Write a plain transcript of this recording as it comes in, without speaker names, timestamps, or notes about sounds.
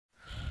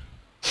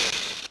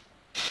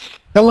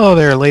Hello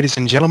there, ladies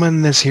and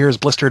gentlemen. This here is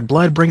Blistered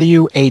Blood, bringing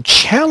you a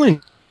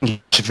challenge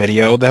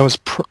video that was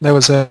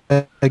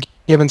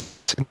given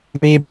to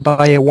me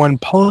by a one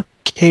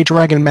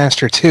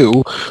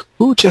Paulkdragonmaster2,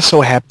 who just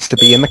so happens to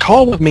be in the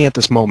call with me at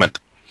this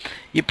moment.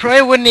 You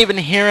probably wouldn't even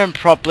hear him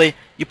properly.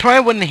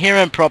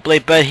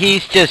 But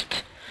he's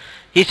just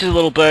a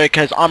little bird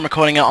because I'm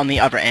recording it on the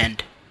other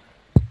end.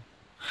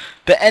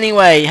 But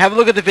anyway, have a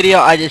look at the video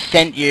I just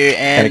sent you,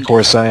 And of and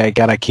course, I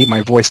gotta keep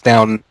my voice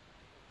down.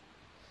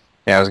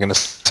 Yeah, I was gonna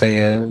say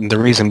the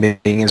reason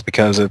being is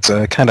because it's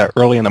kind of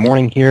early in the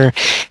morning here,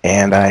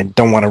 and I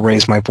don't want to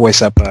raise my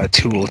voice up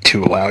too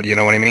loud. You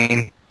know what I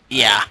mean?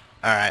 yeah,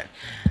 all right.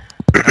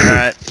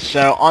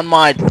 So on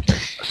my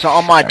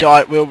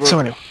dot,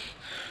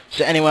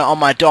 So anyway, on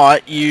my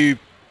dot,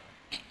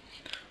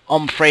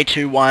 on 3,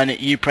 2, 1,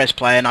 you press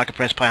play, and I can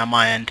press play on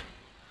my end.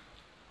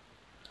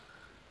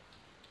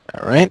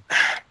 All right.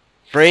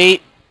 3,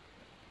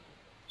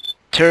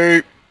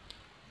 2,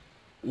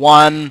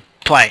 1,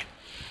 play.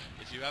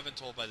 If you haven't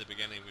told by the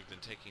beginning, we've been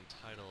taking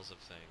titles of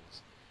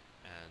things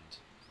and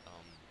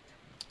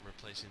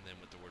replacing them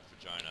with the word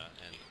vagina.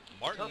 And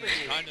Martin is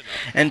kind enough.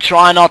 And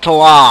try not to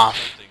laugh.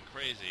 Something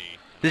crazy.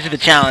 This is the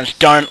challenge.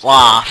 Don't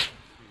laugh.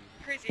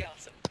 Crazy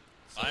awesome.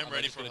 I'm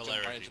ready for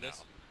hilarity now.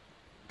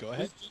 Go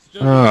ahead.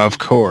 Of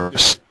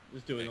course.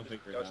 Just do it. Don't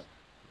think for that.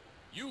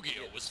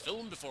 Yu-Gi-Oh! Was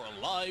filmed before a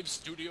live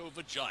studio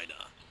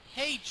vagina.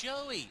 Hey,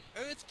 Joey!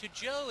 Earth to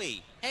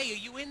Joey! Hey, are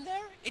you in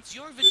there? It's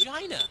your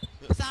vagina!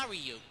 Sorry,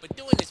 you, but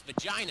doing this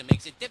vagina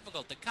makes it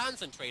difficult to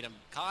concentrate on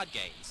card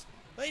games.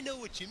 I know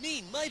what you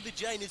mean. My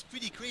vagina's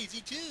pretty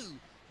crazy, too.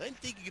 I'm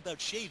thinking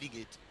about shaving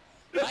it.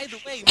 By the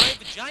way, my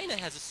vagina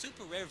has a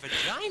super rare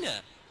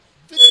vagina!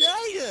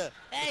 Vagina!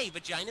 Hey,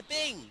 Vagina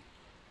Bing!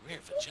 Rare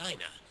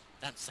vagina?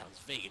 That sounds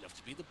vague enough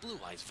to be the Blue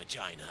Eyes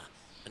vagina.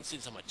 And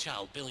since I'm a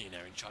child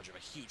billionaire in charge of a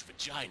huge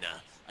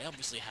vagina, I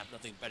obviously have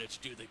nothing better to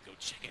do than go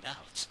check it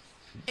out.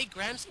 Hey,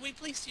 Gramps, can we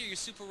please see your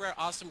super rare,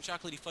 awesome,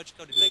 chocolatey,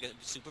 fudge-coated mega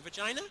super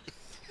vagina?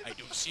 I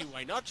don't see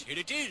why not. Here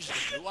it is,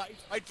 the blue-eyed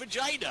white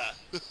vagina.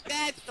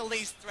 That's the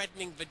least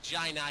threatening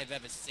vagina I've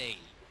ever seen.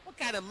 What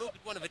kind of mood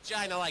would want a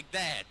vagina like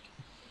that?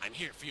 I'm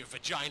here for your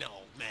vagina,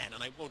 old man,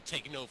 and I won't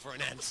take no for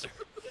an answer.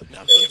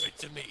 Now give it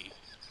to me.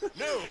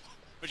 No!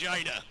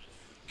 Vagina!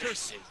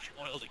 Curses,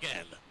 spoiled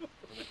again. I'm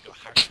gonna go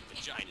hire some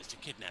vaginas to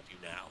kidnap you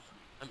now.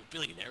 I'm a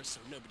billionaire, so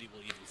nobody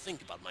will even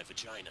think about my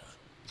vagina.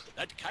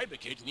 That Kaiba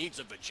kid needs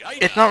a vagina.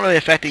 It's not really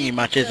affecting you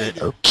much, is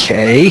it?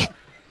 Okay.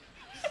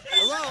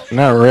 Hello?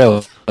 Not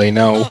really,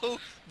 no. Hello?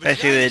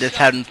 Basically, they're just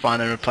having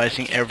fun and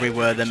replacing every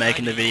word they're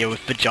making the video with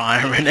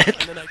vagina in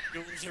it. And then I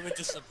goes you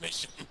into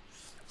submission.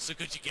 So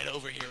could you get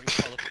over here and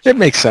call up It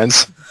makes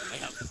sense. I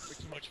have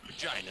pretty much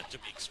vagina to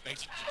be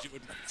expected to do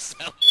it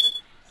myself.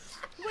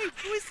 Wait,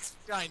 who is this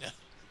vagina?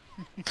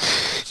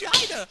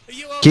 Vagina! Are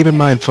you okay? Keep in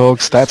mind,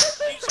 folks, that's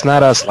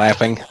not us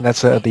laughing.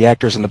 That's the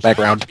actors in the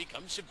background.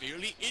 Become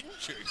severely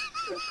injured.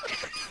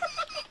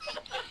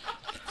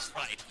 That's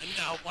right. And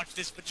now watch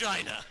this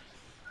vagina.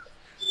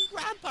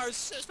 Grandpa's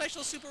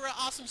special super rare,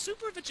 awesome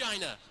super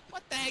vagina!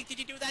 What the heck did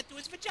you do that to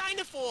his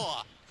vagina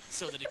for?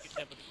 So that it could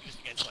never be used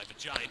against my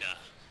vagina.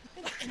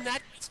 In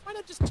that case, why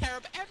not just tear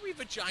up every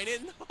vagina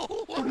in the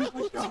whole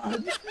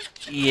world?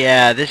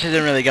 Yeah, this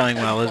isn't really going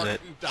well, is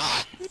it?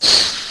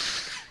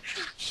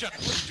 Shut up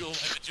and duel my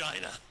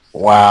vagina.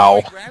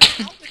 Wow. Gramps,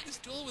 I'll make this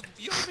duel with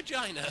your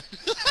vagina.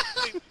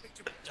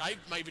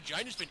 My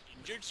vagina's been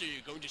injured, so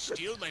you're going to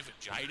steal my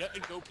vagina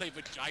and go play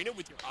vagina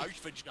with your arch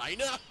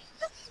vagina?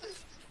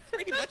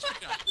 Pretty much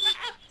vagina.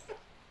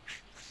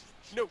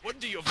 No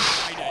wonder your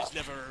vagina is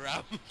never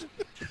around. Get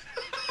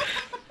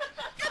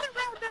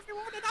around,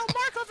 everyone, and I'll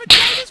mark our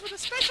vaginas with a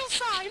special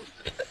sign.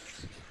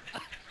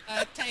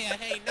 Taya,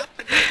 hey, not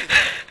the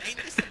ain't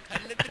this a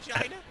pendant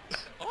vagina?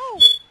 Oh.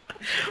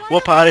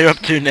 What part are you up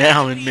to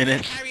now in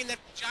minutes? Carrying that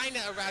vagina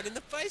around in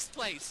the first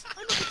place.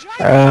 I'm a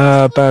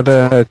vagina.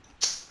 About,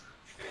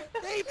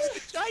 Hey, the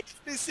vagina's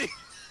missing.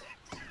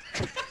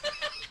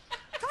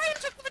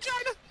 Taya took the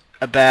vagina.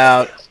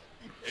 About...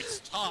 It's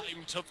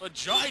time to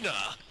vagina.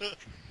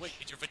 Wait,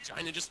 did your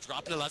vagina just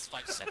drop in the last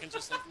 5 seconds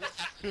or something?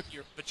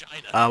 Your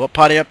vagina. what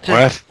part are you up to?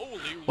 what? Holy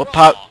What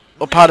raw.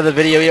 part of the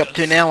video are you up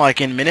to now,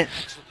 like in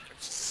minutes?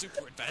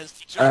 Super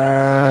advanced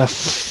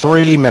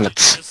 3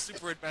 minutes. A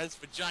super advanced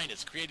vagina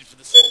is created for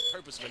the sole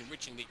purpose of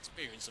enriching the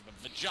experience of a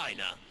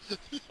vagina.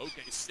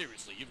 Okay,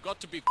 seriously, you've got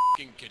to be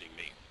f***ing kidding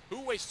me.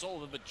 Who wastes all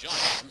the vagina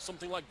on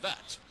something like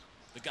that?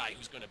 The guy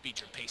who's gonna beat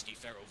your pasty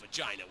pharaoh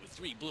vagina with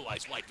 3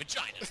 blue-eyes white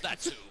vaginas,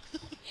 that's who.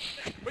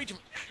 Wait a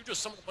minute, you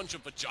just summoned a bunch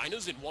of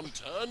vaginas in one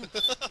turn?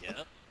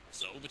 Yeah,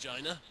 so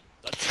vagina?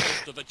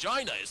 That's the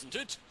vagina, isn't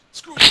it?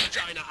 Screw the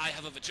vagina, I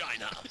have a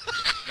vagina.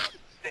 Now,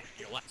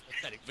 your last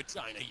pathetic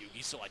vagina,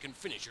 Yugi, so I can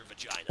finish your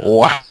vagina.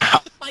 Wow.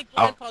 My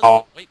grandpa's...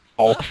 Oh. Wait,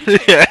 Oh. what?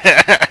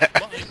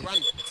 My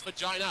grandpa's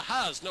vagina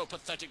has no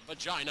pathetic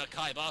vagina,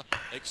 Kaiba,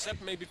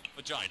 except maybe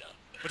vagina.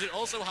 But it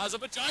also has a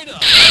vagina!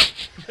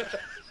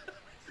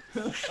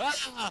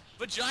 Ah,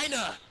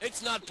 vagina!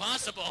 It's not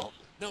possible!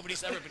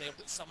 Nobody's ever been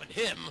able to summon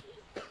him!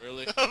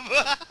 Really?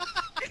 Not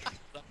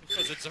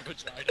because it's a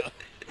vagina.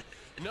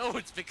 No,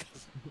 it's because...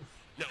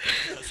 No,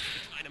 it's because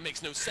vagina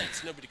makes no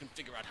sense. Nobody can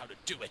figure out how to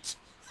do it.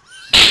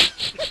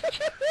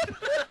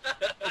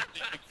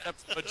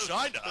 Except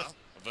vagina.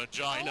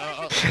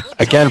 Vagina.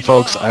 Again,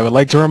 folks, I would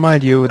like to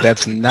remind you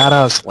that's not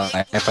us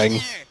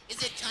laughing.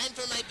 Is it time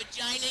for my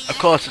vagina yet? Of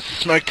course, it's a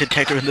smoke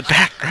detector in the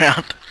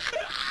background.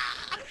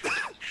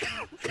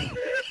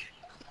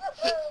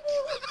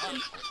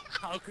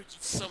 How could you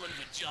summon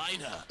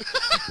vagina?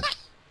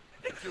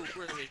 If you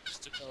really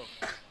used to know.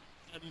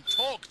 And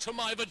talk to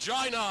my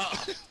vagina!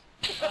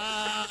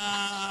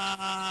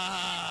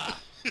 Ah!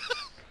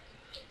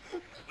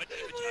 What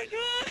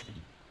vagina?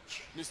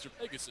 Mr.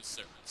 Pegasus,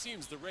 sir, it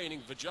seems the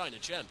reigning vagina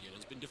champion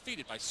has been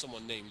defeated by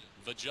someone named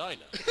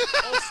Vagina.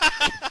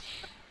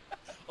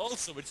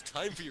 Also, it's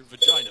time for your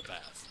vagina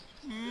bath.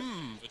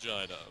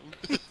 Vagina.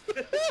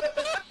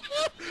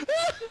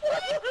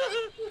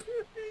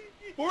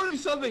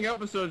 40-something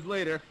episodes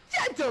later,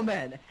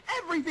 gentlemen,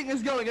 everything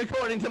is going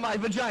according to my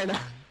vagina.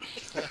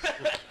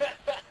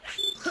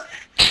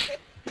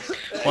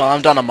 Well,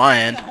 I'm done on my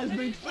end.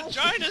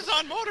 Vaginas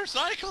on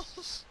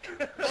motorcycles!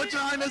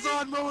 Vaginas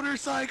on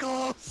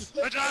motorcycles!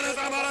 Vaginas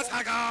on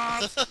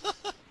motorcycles!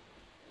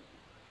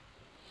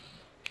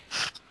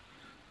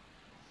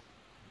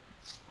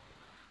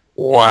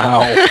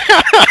 Wow.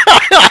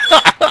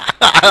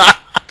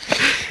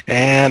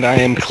 And I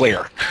am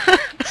clear.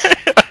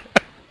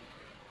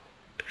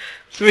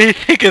 So what do you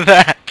think of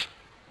that?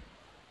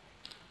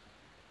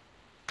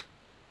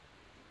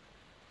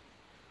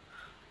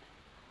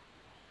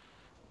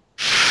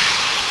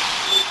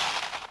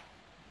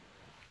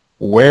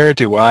 Where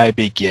do I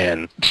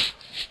begin?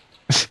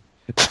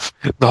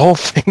 The whole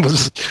thing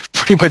was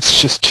pretty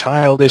much just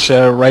childish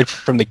right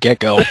from the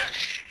get-go.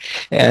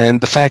 And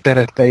the fact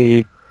that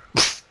they...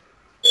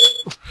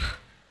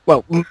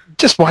 Well,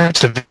 just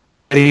watch the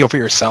video for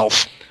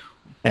yourself.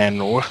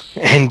 And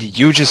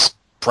you just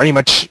pretty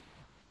much...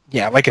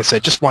 Yeah, like I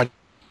said, just watch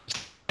the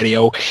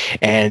video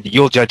and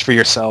you'll judge for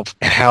yourself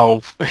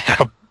how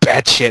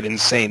batshit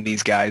insane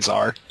these guys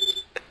are.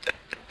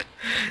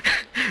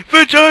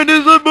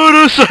 Vaginas on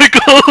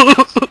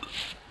motorcycles!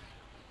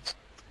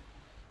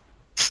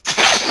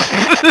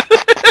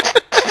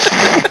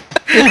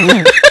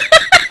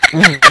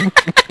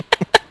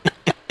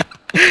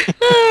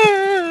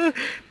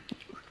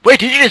 Wait,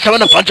 did you just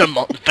summon a bunch of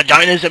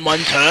vaginas in one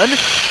turn?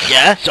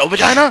 Yeah, so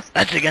vagina?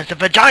 That's against the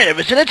vagina,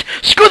 isn't it?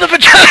 Screw the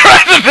vagina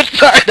out of the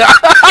vagina!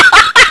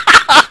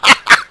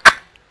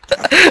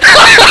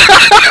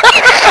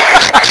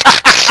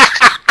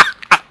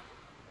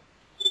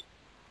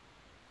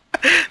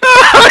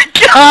 Oh my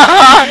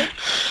god!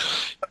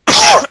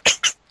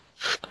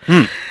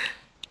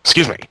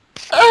 Excuse me.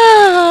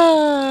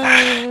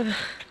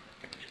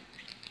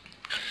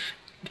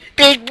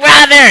 Big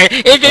brother,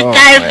 is it Oh,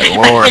 time my for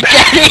my lord.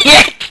 vagina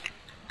yet?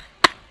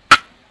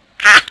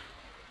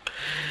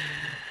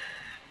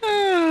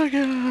 Oh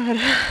god.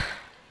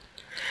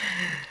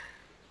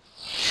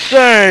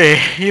 So,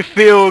 you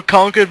feel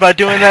conquered by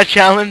doing that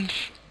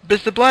challenge,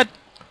 BlisteredBlood?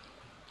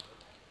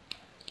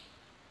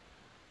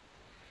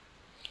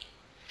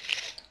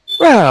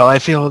 Well, I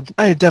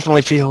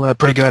definitely feel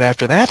pretty good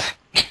after that.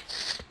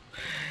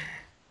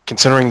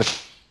 Considering the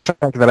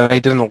fact that I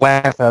didn't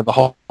laugh the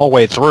whole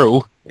way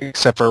through,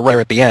 except for right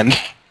at the end.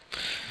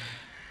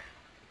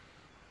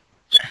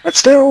 But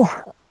still,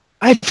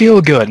 I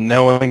feel good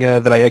knowing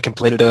that I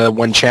completed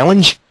one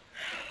challenge.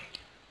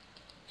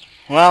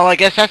 Well, I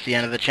guess that's the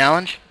end of the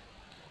challenge.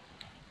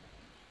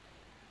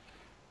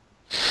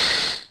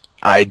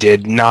 I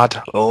did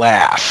not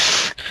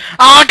laugh.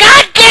 Oh,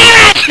 god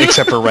damn it!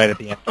 Except for right at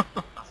the end.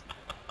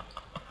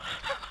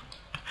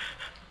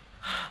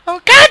 Oh,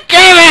 god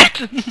damn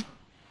it!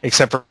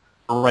 Except for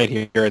right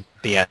here at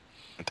the end.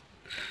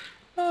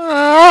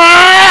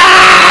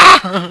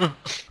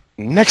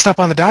 Next up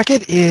on the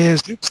docket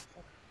is...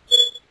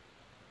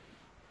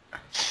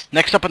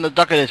 Next up on the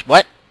docket is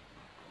what?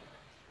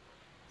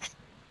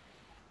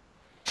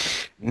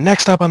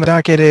 Next up on the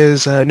docket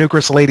is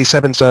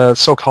Nucris87's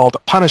so-called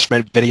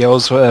punishment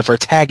videos for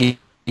tagging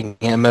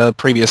him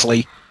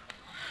previously.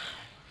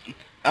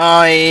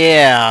 Oh,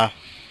 yeah.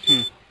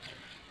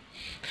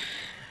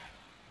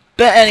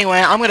 But anyway,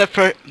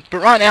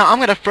 right now, I'm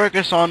gonna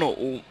focus on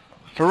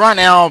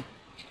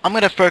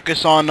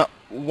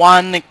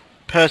one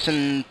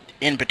person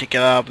in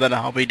particular that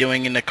I'll be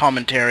doing in the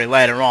commentary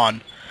later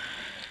on.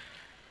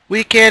 Will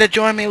you care to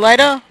join me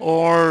later,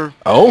 or...?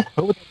 Oh?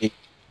 Who would it be?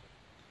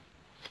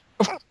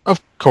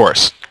 Of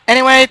course.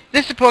 Anyway,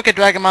 this is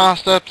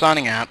Paulkdragonmaster2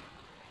 signing out.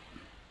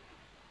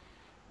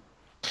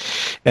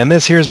 And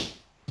this here's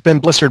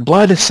been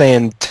BlisteredBlood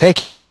saying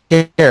take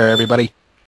care, everybody.